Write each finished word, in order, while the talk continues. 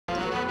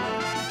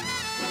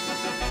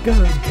Good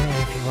day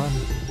everyone,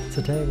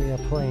 today we are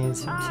playing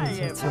Simpsons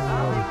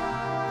Eternal.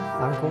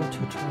 I'm going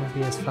to try and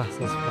be as fast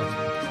as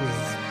possible. This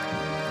is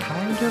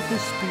kind of a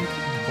speed,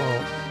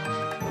 but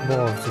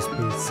more of just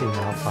me seeing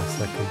how fast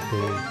I can be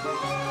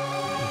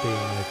in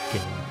a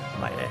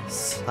game like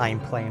this. I'm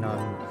playing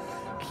on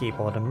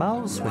keyboard and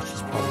mouse, which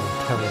is probably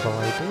a terrible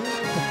idea.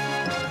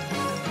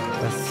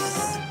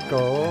 Let's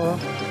go.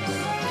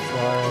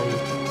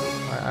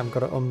 So I'm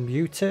going to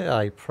unmute it.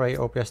 I pray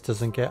OBS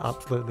doesn't get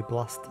absolutely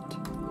blasted.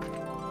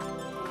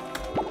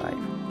 Right,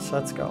 so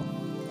let's go.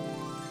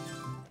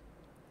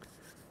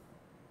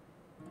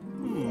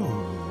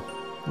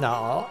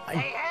 No,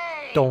 I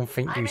don't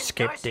think you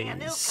skipped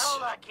these.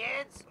 Cola,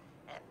 kids.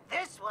 And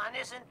this one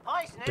isn't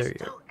poisonous Do you?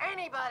 to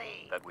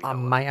anybody. I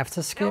might have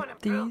to skip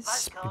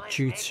these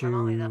due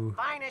to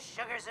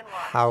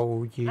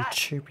how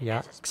YouTube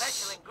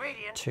reacts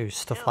to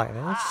stuff like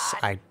this.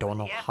 I don't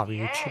know how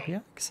YouTube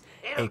reacts.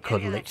 It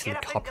could literally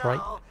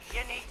copyright.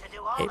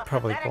 It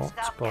probably won't,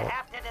 but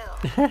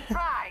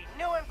Try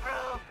new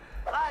improved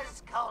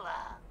Buzz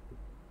Cola.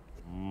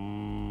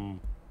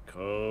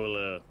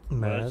 Cola.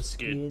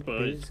 Musket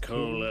Buzz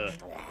Cola.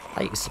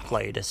 I used to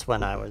play this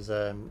when I was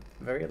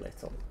very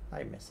little.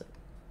 I miss it.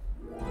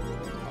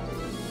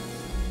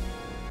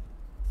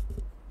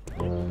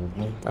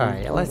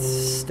 Alright,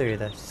 let's do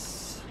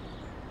this.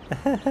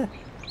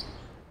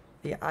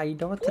 Yeah, I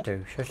know what to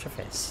do. Shush your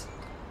face.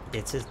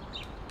 It is...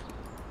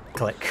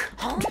 Click.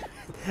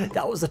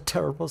 That was a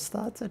terrible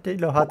start. I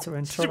didn't know how to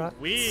interact.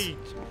 Sweet.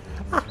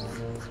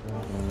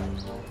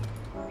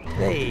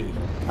 Hey,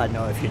 I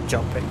know if you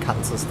jump it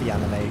cancels the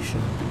animation.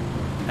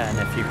 And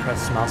if you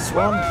press mouse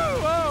 1,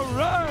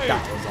 Alright.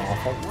 that was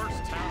awful.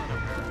 Worst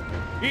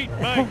talent. Eat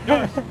my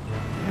dust.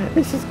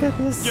 This is gonna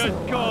be so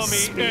Just call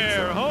me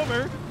Air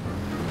Homer.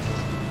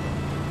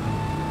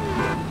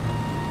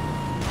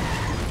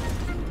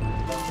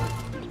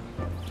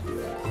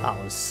 That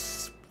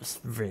was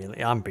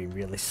really... I'm being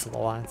really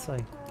slow, aren't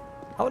I?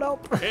 Hold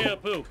up! Hey,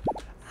 Pooh.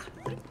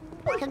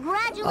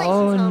 Congratulations,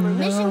 Oh, Homer. no.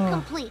 Mission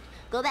complete.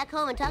 Go back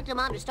home and talk to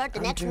Mom to start the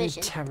I'm next doing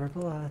mission.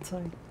 terrible, aren't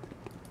I?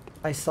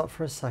 I stopped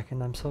for a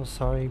second. I'm so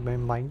sorry. My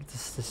mind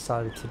just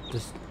decided to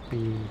just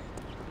be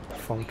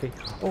funky.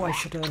 Oh, I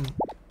should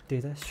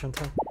do this,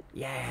 shouldn't I?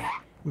 Yeah,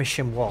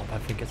 Mission Warp, I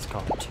think it's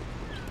called.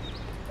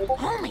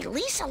 Homie,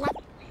 Lisa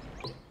left.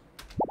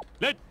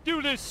 Let's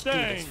do this Do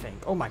thing. this thing.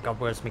 Oh my God,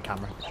 where's my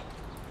camera?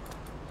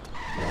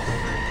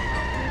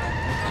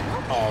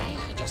 Okay,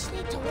 you just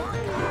need to walk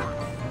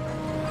off.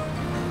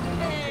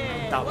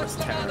 That was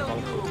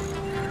terrible.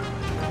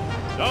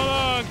 So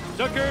long,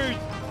 suckers.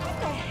 What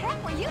the heck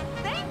were you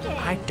thinking?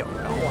 I don't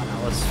know what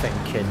I was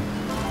thinking.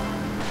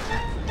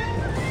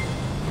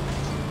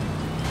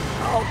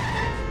 Oh,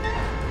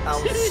 that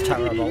was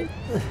terrible.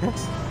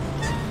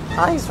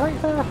 Eyes right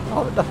there.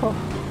 Oh no.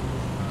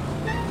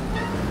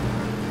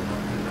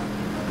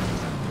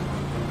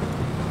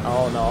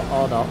 Oh no,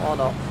 oh no, oh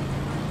no.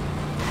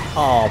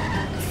 Oh.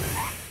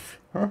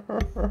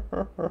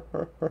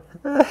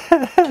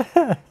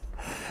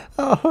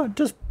 Oh,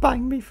 just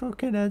bang me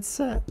fucking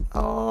headset.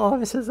 Oh,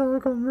 this has all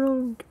gone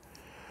wrong.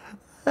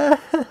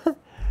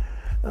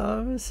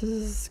 Oh, this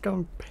has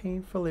gone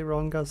painfully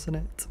wrong, hasn't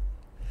it?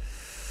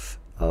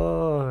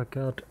 Oh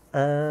God.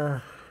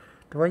 Do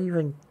I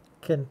even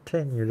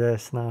continue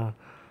this now?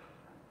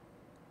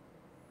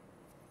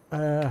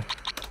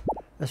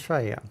 Let's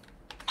try again.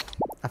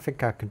 I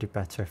think I can do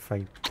better if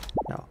I...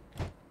 No.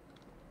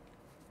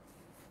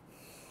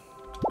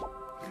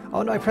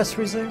 Oh no, I pressed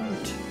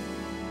resumed.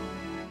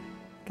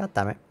 God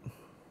damn it.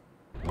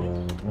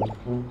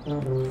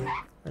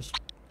 Let's...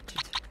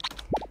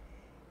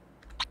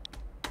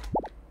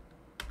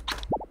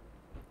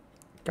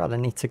 God, I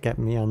need to get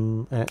me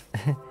on...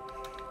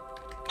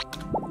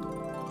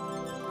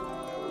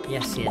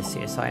 Yes, yes,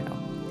 yes, I know.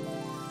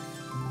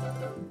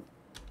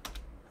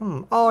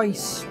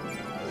 Ice!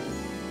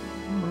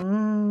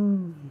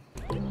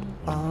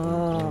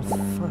 Oh,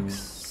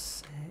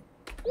 fuck's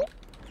sake.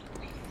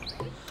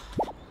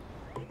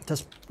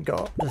 Just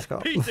go, just go.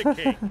 Pizza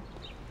cake.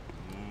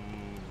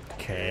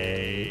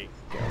 Okay.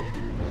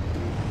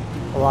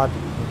 Well, I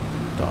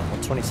don't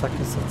know, 20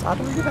 seconds. I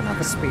don't even have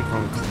a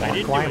speedrun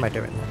clock. Why am I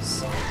doing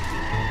this? Oh,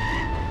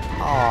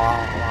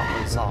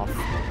 that was off.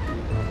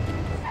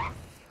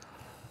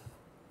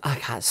 I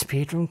can't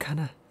speedrun, can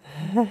I?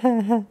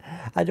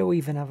 I don't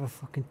even have a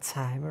fucking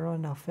timer or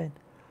nothing.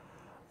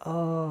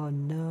 Oh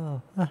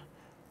no.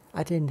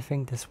 I didn't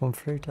think this one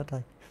through, did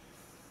I?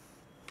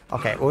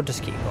 Okay, we'll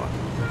just keep going.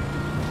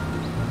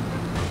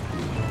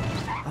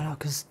 Oh no,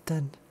 because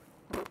then...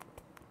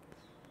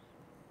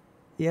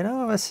 You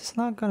know, this is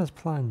not going as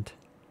planned.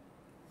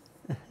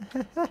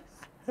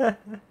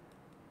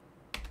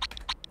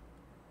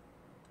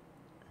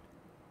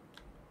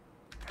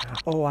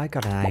 Oh, I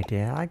got an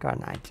idea.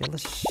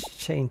 Let's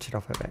change it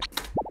up a bit.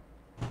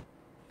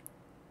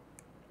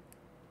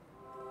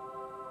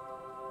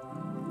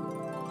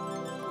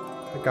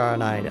 I've got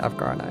an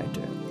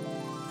idea.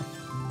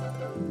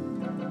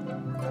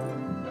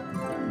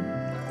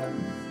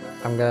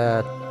 I'm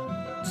gonna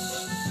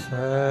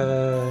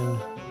turn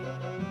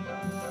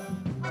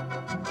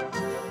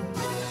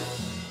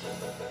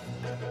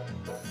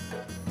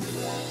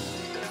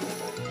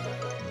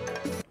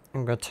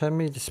I'm going to turn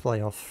my display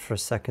off for a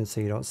second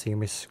so you don't see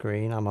my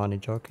screen. I'm only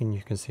joking,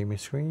 you can see my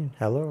screen.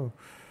 Hello.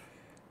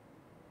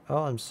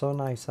 Oh, I'm so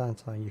nice,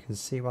 aren't I? You can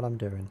see what I'm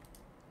doing.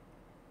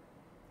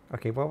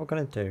 Okay, what we're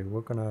going to do,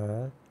 we're going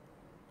to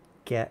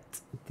get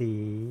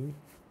the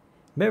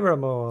mirror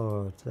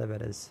mode. There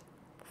it is.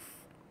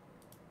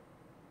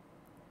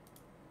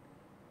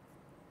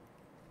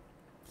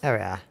 There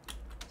we are.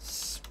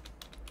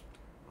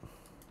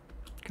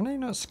 Can I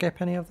not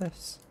skip any of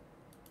this?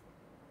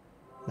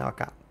 No, I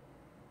can't.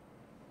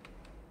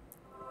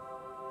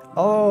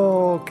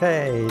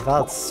 Okay,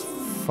 that's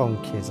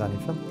funky as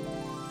anything.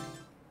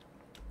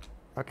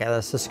 Okay,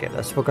 let's just skip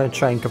this. We're going to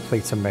try and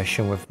complete a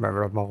mission with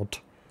mirror mode.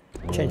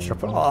 Change it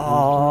up.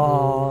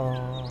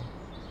 Oh!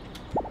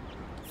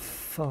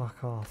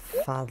 Fuck off.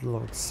 That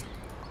looks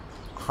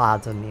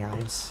hard in the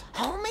eyes.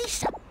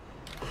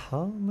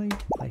 Holy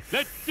my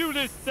Let's do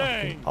this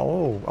thing!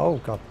 Oh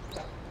god.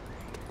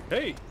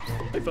 Hey,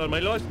 I found my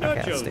lost Okay,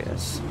 let's nachos. do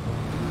this.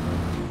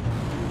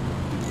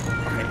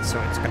 Okay,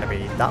 so it's gonna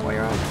be that way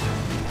around.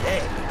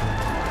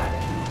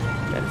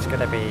 Then it's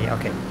gonna be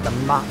okay. The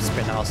map's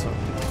been awesome.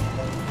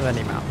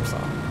 Any map, so.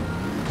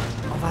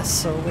 Oh, that's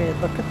so weird.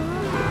 Look at that.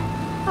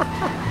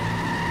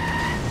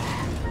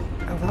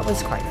 Oh, that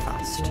was quite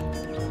fast.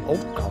 Oh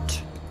god.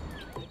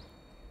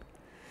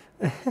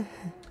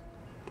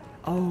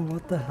 Oh,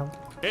 what the hell?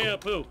 Hey,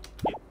 Apu.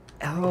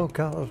 Oh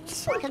god.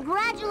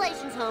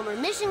 Congratulations, Homer.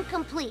 Mission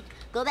complete.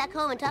 Go back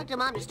home and talk to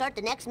Mom to start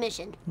the next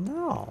mission.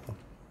 No.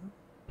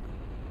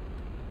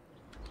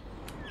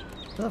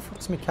 Where the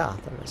fuck's my car?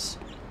 There it is.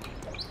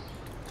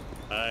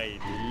 I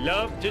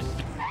love to.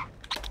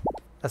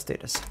 Let's do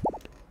this.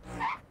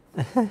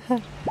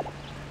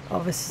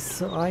 Oh, this is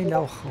so. I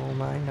know,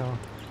 home. I know.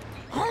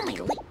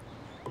 Homer,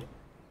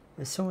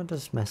 If someone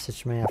just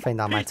messaged me, I think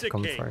that might have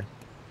come Pizza through.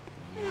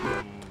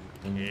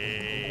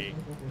 Hey,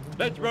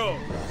 let's roll.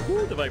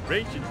 Ooh, the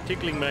vibration's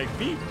tickling my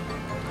feet.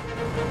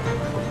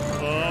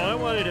 Oh, I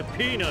wanted a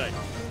peanut.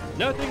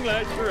 Nothing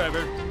lasts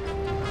forever.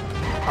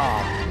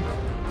 Oh,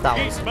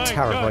 that was Eat a my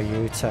terrible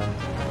dust. U-turn.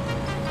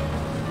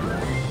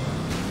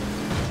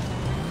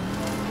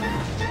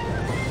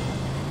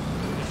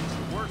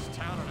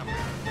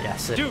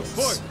 Yes, it 2, is.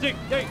 4, 6,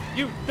 8.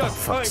 You duck.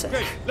 fuck's I'm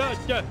great. sake. La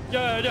da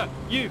da da.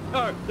 You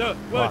are the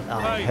What one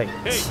I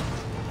hate.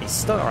 He's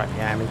still right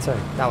behind me too.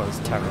 That was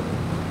terrible.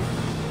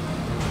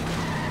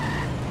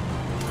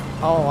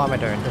 Oh, what am I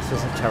doing? This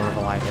is a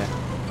terrible idea.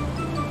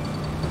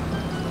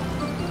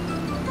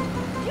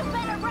 You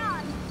better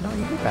run. No,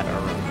 you better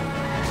run.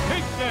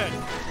 Take that.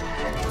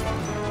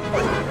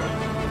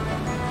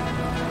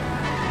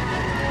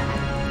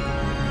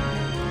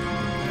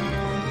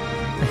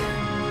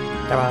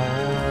 Come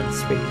on,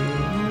 sweet.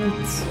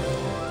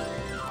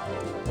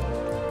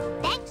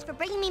 thanks for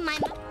bringing me my...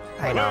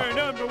 I We're know.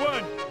 number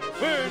one.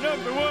 We're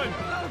number one.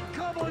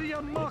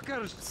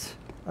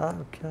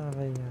 Oh,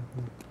 cover you.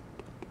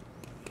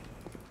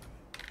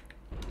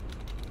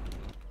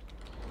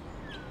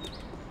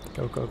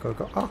 Go, go, go,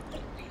 go. Oh,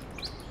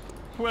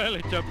 Well,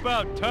 it's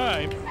about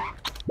time.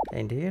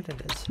 indeed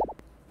it is.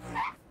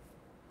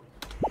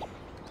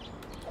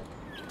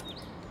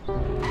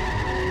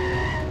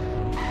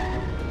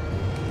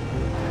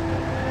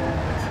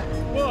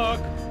 Walk.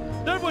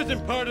 That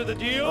wasn't part of the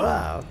deal.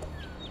 Wow.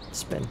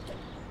 Spin.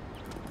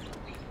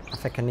 I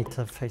think I need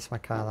to face my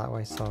car that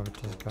way, so I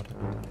just got it.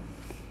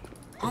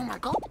 Homer,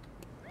 go.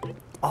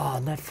 Oh,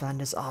 Ned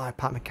Flanders. Oh, I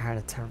parked my car in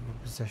a terrible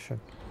position.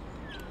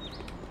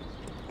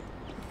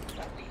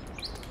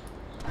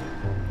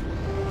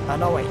 Oh,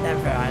 no, wait,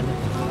 never mind.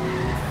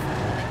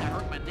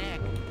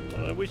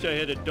 I wish I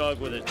had a dog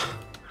with it.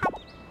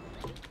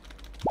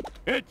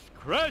 It's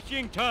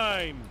crashing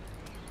time.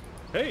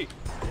 Hey,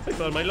 I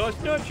found my lost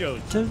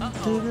nachos. Don't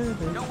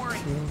worry.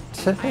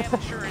 I have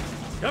insurance.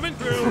 Coming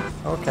through.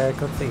 Okay,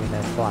 good for you,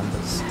 Ned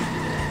Flanders.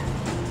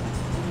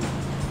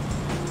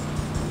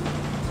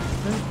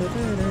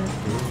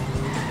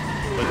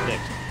 What's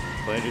next?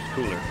 Flanders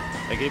cooler.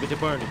 I gave it to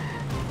Barney.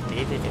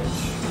 Indeed it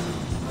is.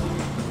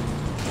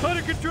 Out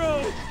of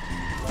control.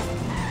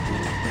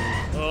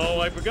 Oh,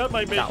 I forgot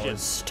my mission. That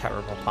was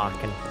terrible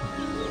parking.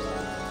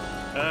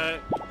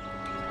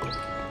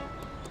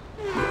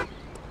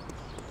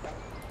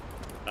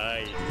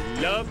 I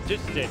love to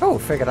sit. Oh,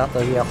 figured out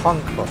the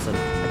honk button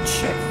and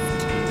shift.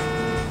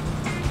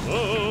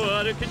 Oh,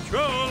 out of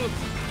control.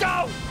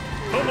 Go!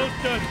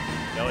 Almost done.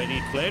 Now I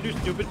need Flanders'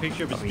 stupid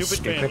picture of a Oh, his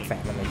stupid, stupid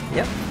family. family.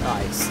 Yep,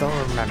 I still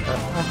remember.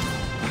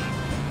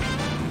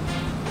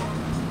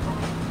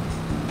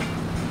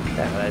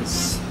 There it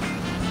is.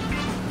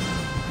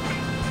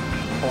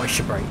 Oh, I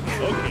should break.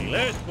 Okay,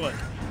 last one.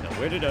 Now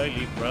where did I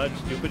leave Brod's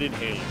stupid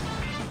inhaler?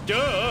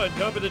 Duh, on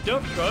top of the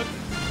dump truck.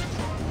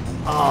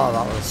 Oh,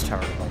 that was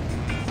terrible.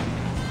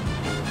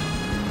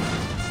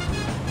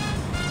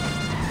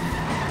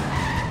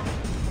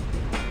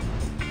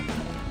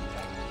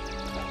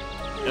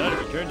 Gotta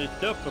return this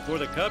stuff before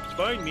the cops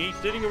find me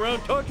sitting around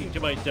talking to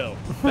myself.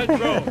 Let's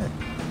roll.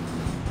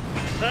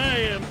 I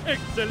am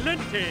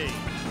excelente.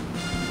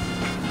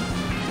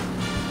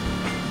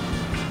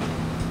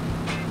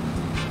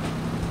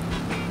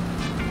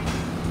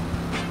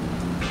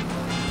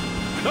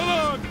 So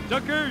long,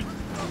 suckers!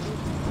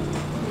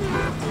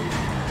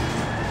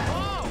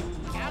 Oh,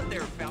 out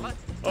there, fella.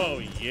 Oh,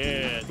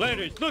 yeah.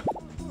 Landers, look!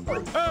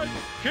 I'm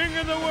king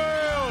of the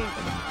world!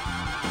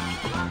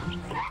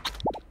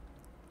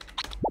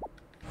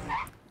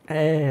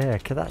 Hey,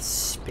 look at that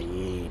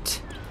speed.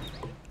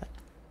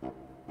 As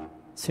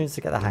soon as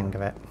I get the hang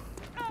of it.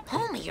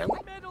 Homer, you're...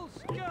 Medals,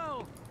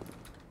 go.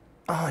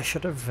 Oh, I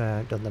should have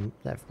done them.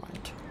 Never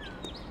mind.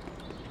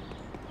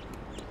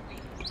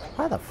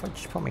 Why the fuck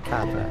did you put my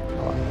card there?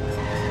 Oh.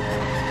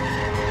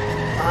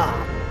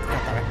 Ah!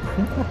 God damn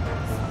it.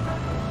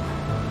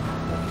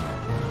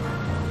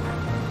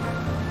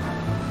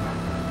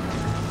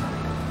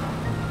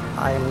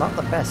 I am not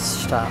the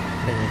best at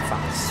being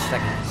fast, I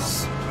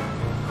guess.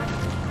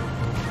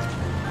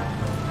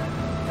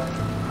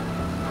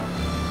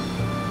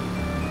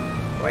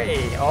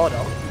 Wait, hold on.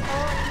 Oh,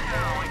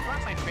 I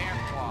dropped my bear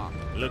claw.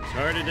 Looks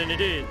harder than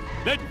it is.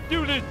 Let's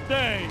do this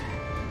thing!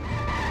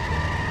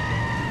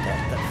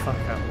 Get the fuck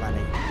out,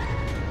 Lenny.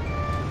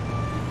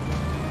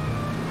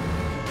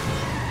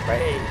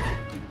 Wait.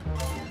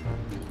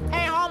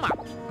 Hey, Homer.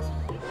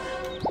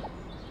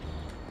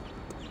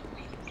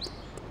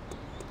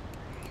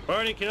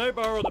 Barney, can I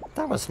borrow the...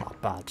 That was not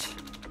bad.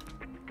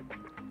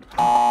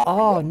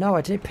 Oh no,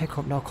 I didn't pick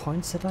up no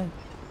coins, did I?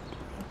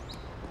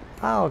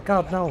 Oh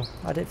god, no.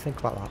 I didn't think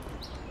about that.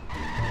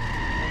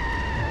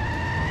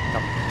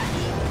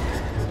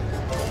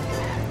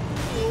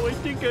 Oh, I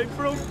think I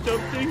broke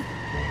something.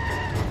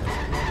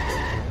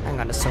 Hang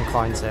on, there's some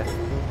coins here.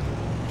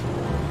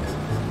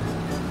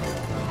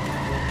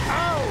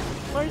 Ow!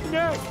 My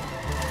neck!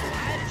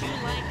 How'd you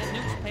like a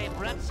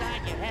newspaper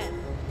upside your head?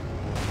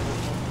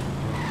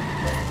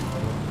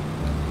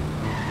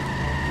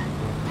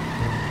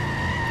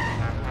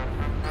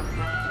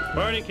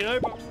 Barney, can I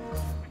borrow...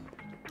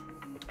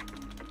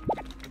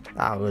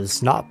 That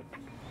was not...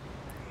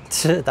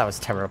 that was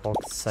terrible,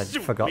 because I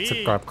forgot to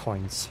Sweet. grab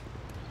coins.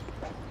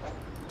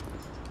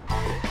 Pick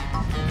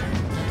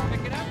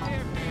it up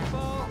there,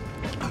 people.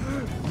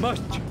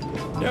 Must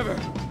never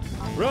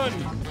run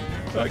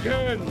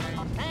again!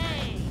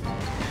 Hey.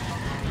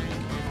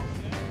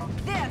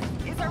 This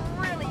is a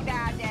really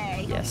bad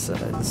day. Yes,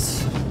 it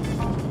is.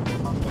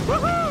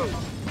 Woohoo!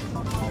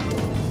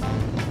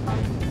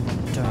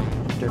 Dun,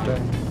 dun,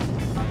 dun.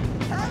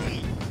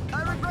 Hey, I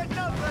regret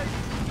nothing.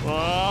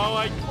 Oh,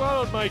 I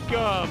swallowed my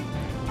gum!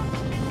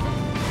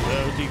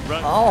 Lousy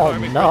rotten Oh,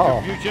 karmic no.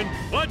 retribution.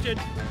 Watch it!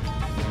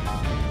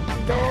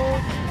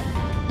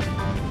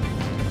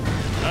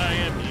 I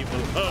am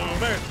evil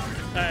Homer!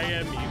 I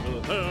am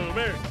evil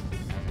Homer!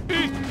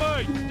 Eat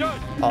my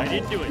dust! I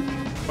didn't do it.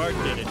 Bart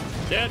did it.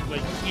 That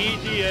was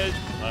easy as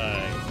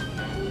pie.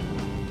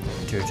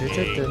 Do, do, do,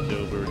 do. Game's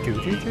over. Do,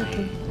 do, do,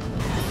 do.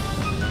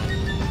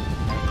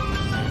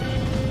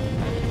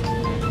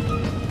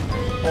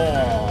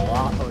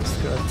 Oh, that was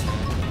good.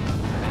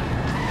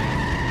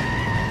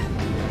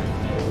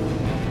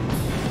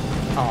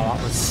 Oh, that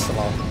was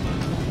slow.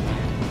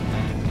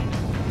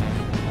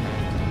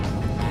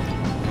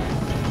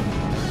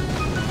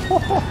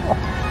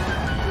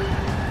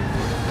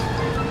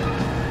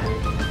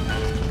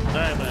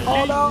 I'm a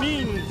Oh, no.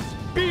 mean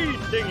speed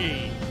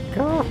thingy!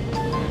 Go.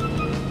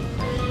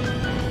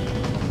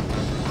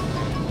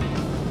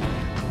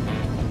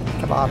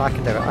 Come on, I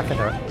can do it, I can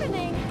do it.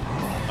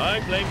 I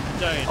blame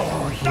science.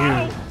 Oh,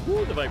 you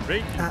Ooh, the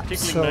vibration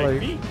tickling my absolute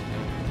feet.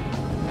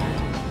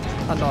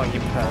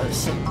 annoying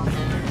person.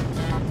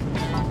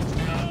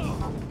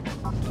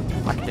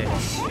 I can do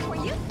this. What were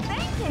you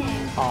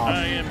thinking? Oh,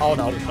 I am oh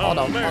no, evil oh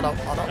no, Homer. oh no,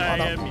 oh no, I oh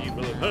no. am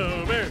evil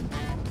Homer.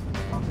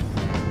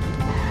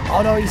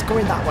 Oh no, he's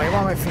going that way,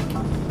 what am I thinking?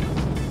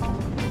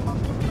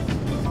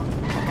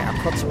 Okay,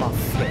 I'll cut him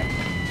off here.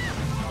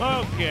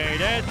 Okay,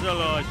 that's a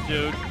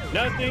lawsuit.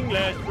 Nothing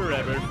lasts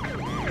forever.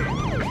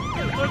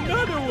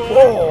 Another one!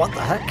 Whoa, what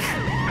the heck?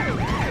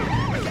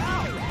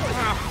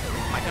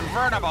 My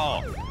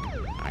convertible.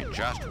 I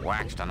just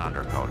waxed an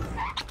undercoat.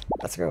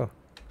 Let's go.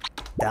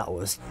 That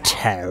was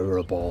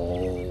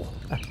terrible.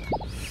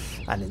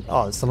 And it,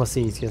 oh, it's the most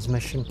easiest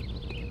mission.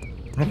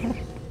 How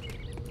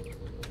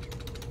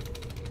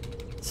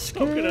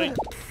can I...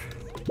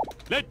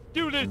 Let's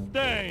do this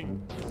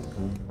thing!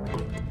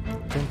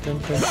 Dun, dun,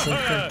 dun, dun,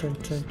 dun, dun,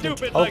 dun.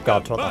 Stupid Oh like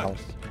god, a what the hell?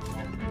 fox.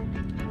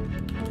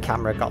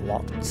 Camera got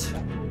locked.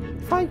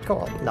 If I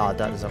got... No, that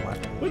doesn't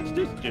work. What's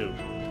this do?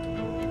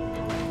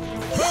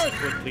 Bart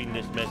will clean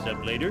this mess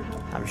up later.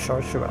 I'm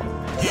sure she will.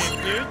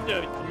 If you're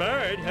so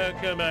smart, how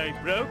come I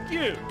broke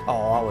you?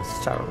 Oh, that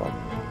was terrible.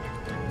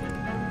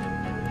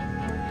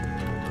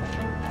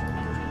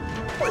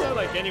 Not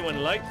like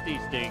anyone likes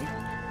these things.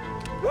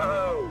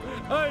 Woo!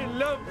 I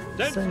love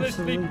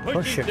senselessly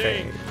pushing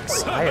things.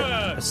 I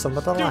remember some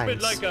of the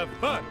Stupid lines. like a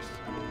fox.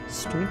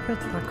 Stupid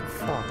like a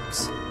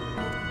fox.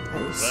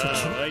 That is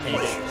such Wow, I an need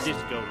a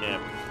disco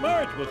nap.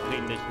 Marge will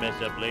clean this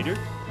mess up later.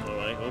 Oh,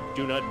 I hope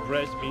do not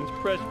press means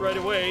press right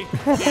away.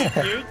 If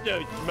you're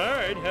so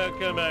smart, how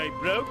come I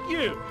broke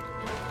you?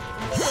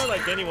 Not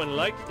like anyone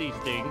likes these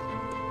things.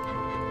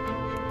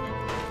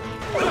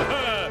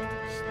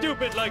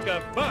 Stupid like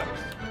a fox.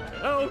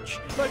 Ouch!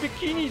 My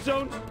bikini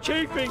zone's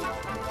chafing!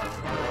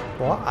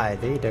 What are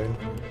they doing?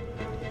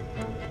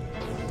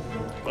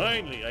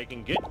 Finally, I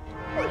can get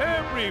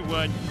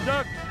everyone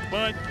sucked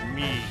but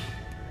me.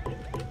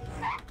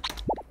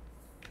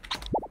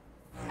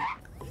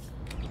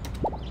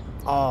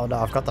 Oh no,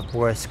 I've got the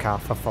worst car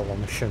for full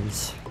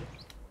missions.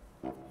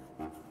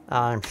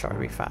 I'm sure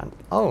it'll be fine.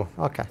 Oh,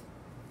 okay.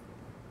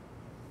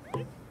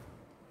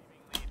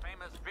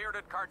 Famous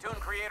bearded cartoon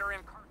creator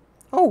in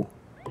Oh,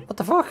 what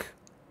the fuck?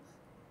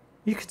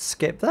 You could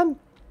skip them?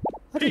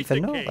 I didn't Piece of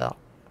even know cake. that.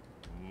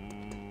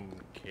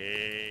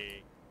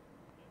 Okay.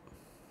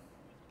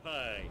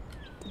 Pie.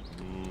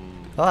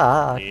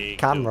 Ah, Take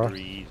camera. over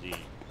easy.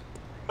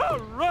 All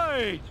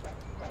right.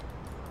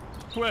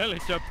 Well,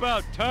 it's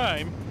about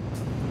time.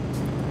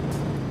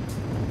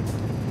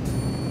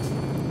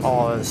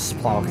 Oh, this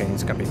plowing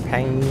is gonna be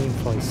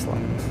painfully slow.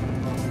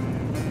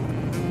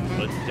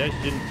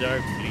 Possessions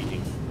are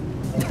fleeting.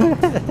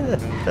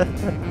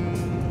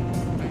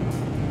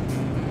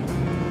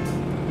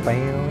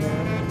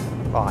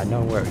 Oh, I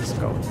know where it's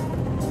going.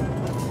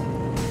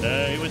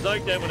 It was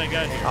like that when I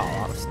got here. Oh,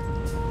 that was...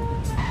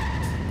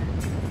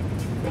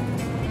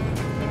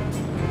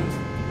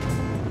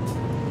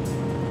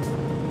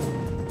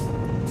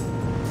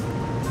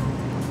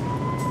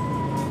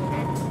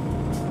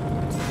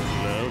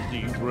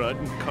 Lousy,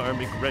 rotten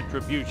karmic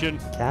retribution.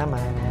 Come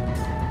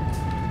on.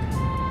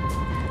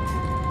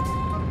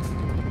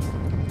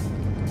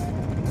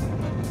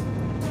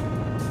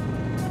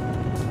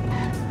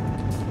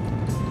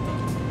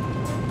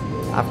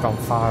 I've gone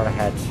far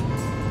ahead.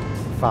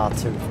 Far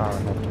too far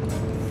ahead.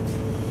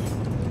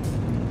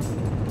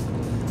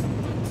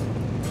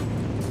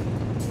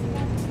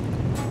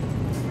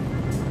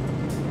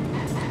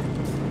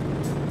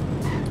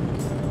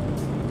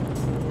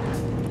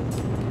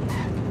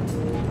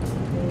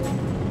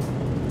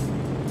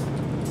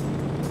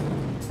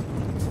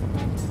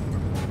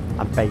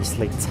 I'm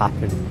basically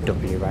tapping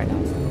W right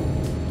now.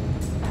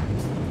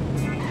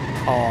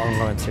 Oh, I'm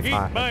going too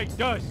far. Eat my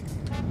dust.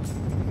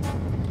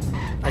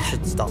 I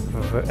should stop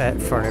for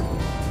him.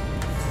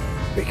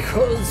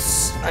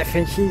 Because I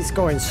think he's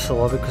going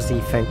slow because he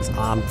thinks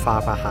I'm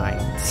far behind.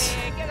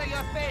 Get out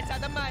your face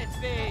out of my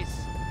face!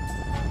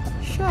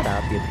 Shut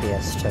up, you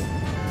PS2.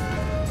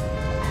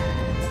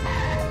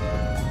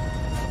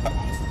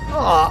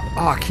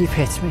 Oh, keep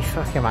hitting me,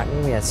 fucking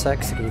making me headset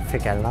because I keep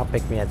forgetting how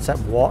big my headset.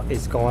 What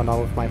is going on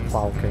with my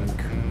plowing?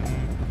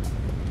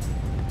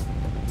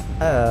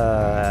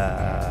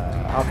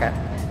 Okay.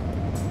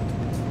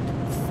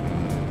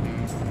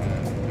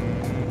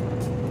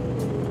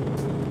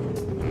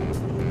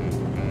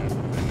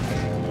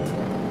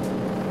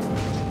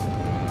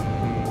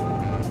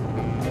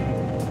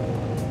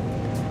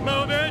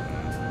 Move it.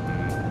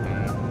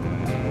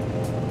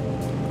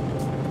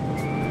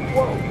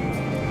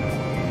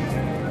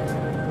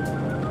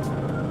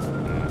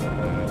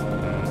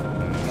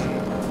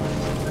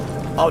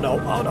 Oh no,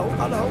 oh no,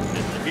 oh no.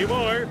 Just a few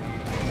more.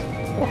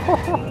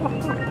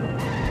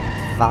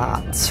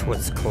 That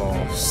was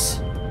close.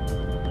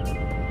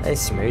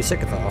 It's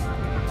music though.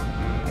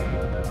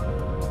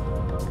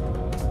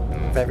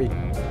 Very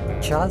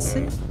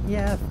jazzy?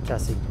 Yeah,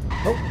 jazzy.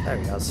 Oh, there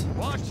he goes.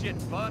 Watch it,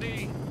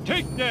 buddy.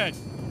 Take that.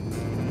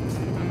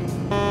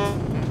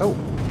 Oh.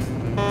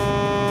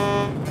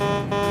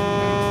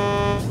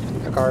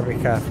 I gotta be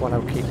careful when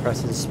I keep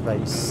pressing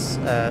space.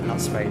 Not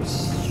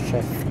space,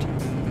 shift.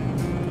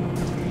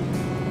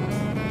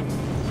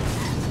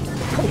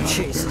 Oh,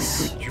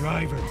 Jesus. Good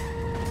driver.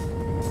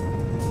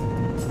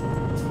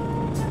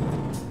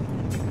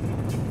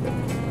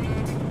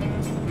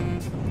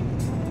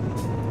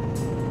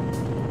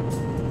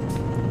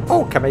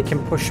 Oh, can I make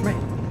him push me?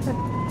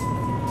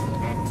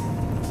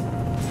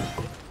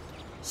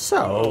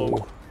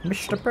 So,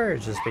 Mr.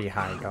 Burge is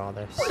behind all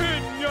this.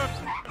 In your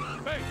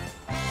face.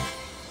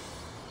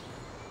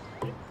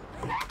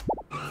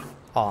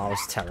 Oh, that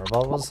was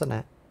terrible, wasn't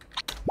it?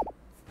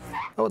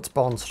 Oh, it's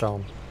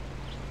Bornstone.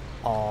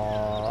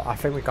 Oh, I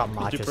think we got Mr.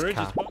 Marge's Burge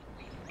car. is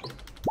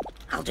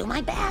I'll do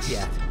my best.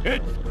 Yeah.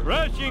 It's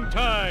crashing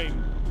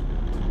time.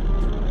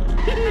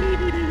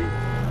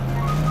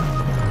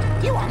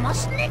 You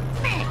almost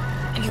nicked me.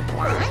 Are you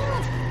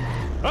blind?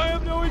 I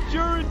have no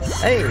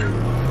insurance. Hey!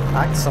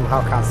 That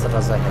somehow counted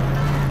as a hit.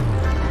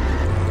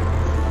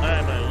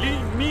 I'm a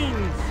lean,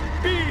 mean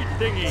speed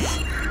thingy.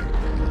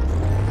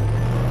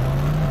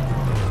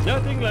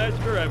 Nothing lasts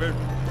forever.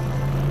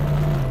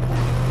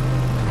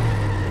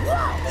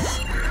 What's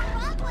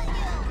wrong with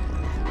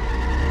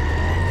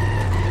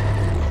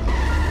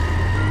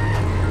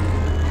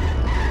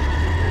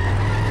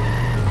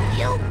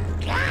you?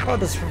 You got Oh,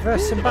 does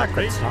reversing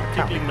backwards not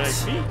count? Tickling my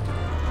feet.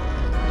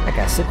 I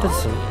guess it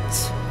doesn't. I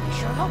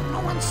sure hope no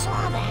one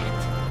saw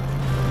that.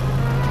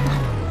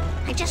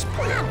 I just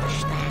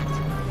polished that.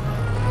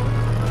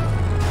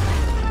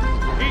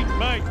 Eat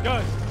my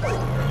dust.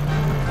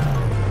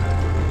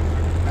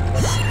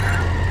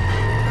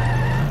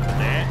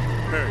 That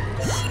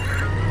hurts.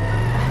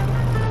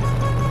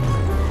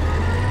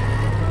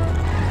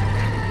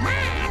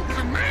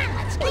 Come on,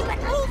 let's keep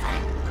it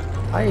moving.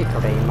 There you go.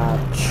 pretty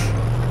much.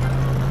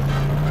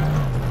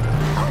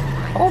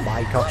 Oh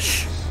my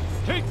gosh.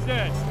 Take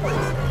that!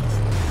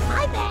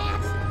 My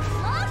bad.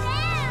 Slow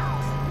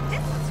down.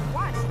 This was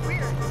fun.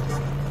 Weird.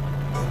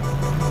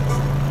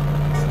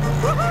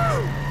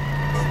 Woohoo!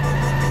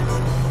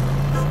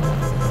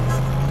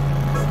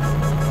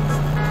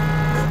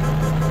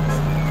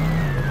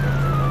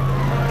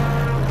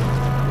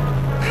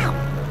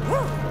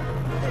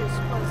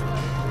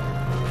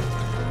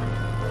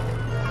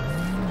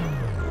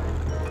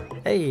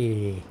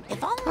 Hey,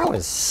 that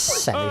was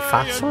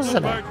semi-fast,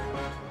 wasn't it?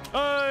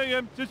 I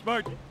am so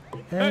smart.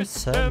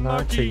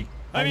 S-M-R-T.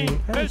 I mean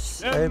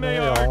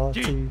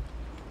S-M-A-R-T.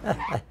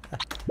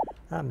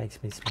 That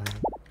makes me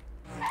smile.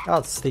 Oh,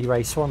 it's the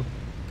race one.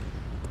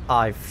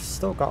 I've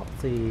still got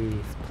the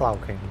Plough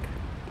King.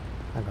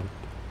 Hang on.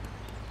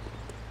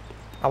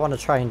 I want to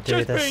try and do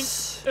Chest this.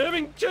 pains!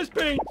 Having chest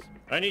pains!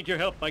 I need your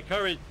help. My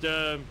car is,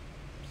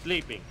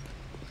 sleeping.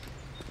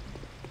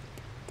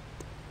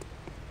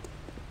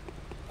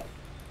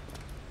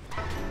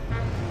 Hey,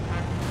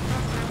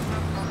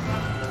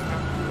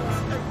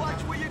 watch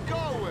where you're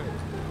going.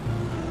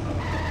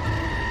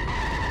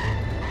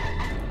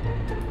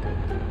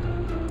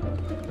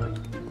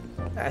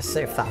 Let's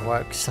see if that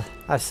works.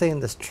 I've seen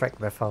this trick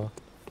before.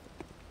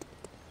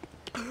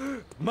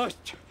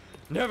 Must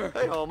never.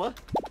 Hey, Homer.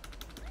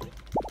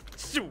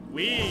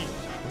 Sweet!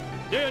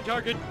 Stay on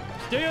target!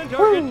 Stay on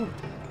target! Woo.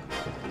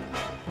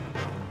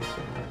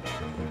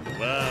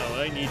 Wow,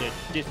 I need a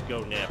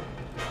disco nap.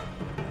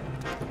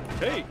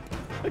 Hey,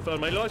 I found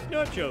my lost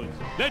nachos.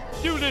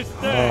 Let's do this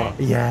Oh,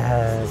 thing!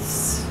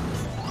 yes.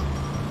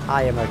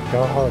 I am a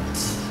god.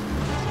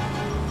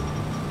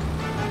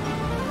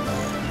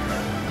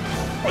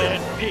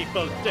 And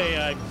people say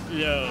I'm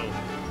slow.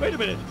 Wait a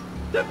minute,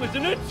 that was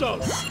an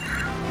insult!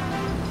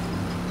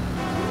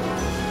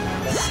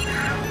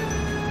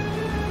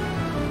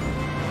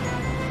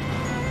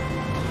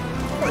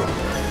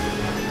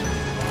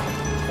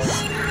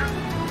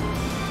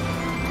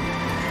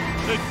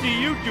 Let's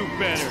see you do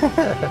better.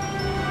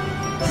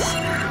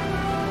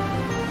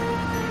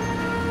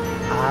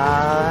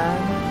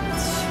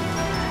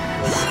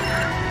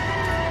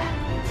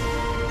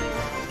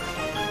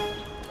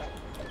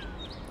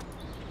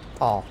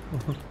 Oh.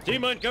 See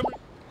Montgomery?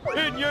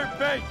 In your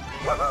face!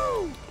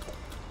 Woohoo!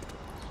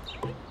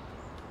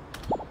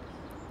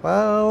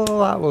 Well,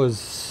 that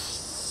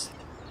was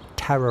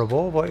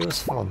terrible, but it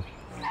was fun.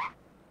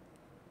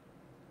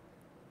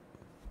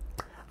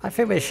 I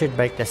think we should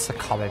make this a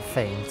common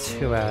thing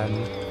to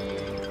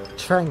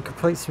try and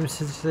complete some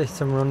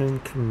system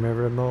running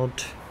mirror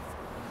mode.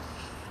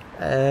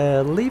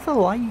 Leave a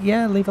like,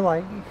 yeah, leave a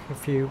like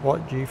if you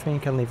what do you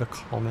think, and leave a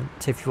comment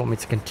if you want me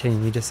to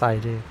continue this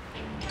idea.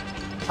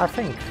 I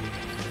think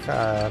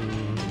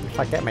if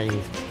I get my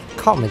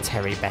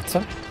commentary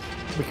better,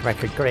 we can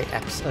make a great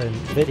episode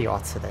video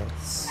out of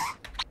this.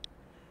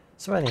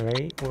 So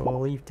anyway, we'll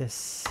leave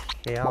this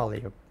here. I'll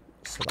leave it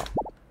so that.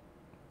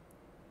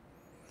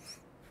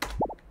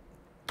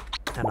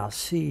 And I'll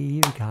see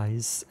you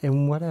guys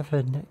in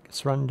whatever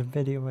next random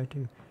video I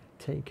do.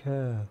 Take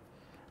care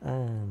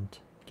and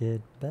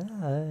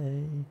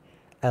goodbye.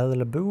 El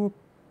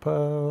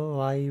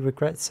Laboopa. I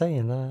regret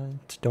saying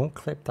that. Don't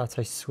clip that,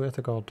 I swear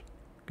to God.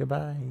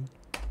 Goodbye.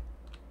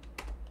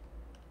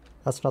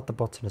 That's not the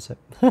button, is it?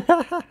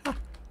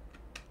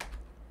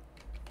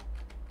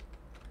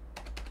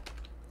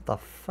 The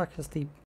fuck is the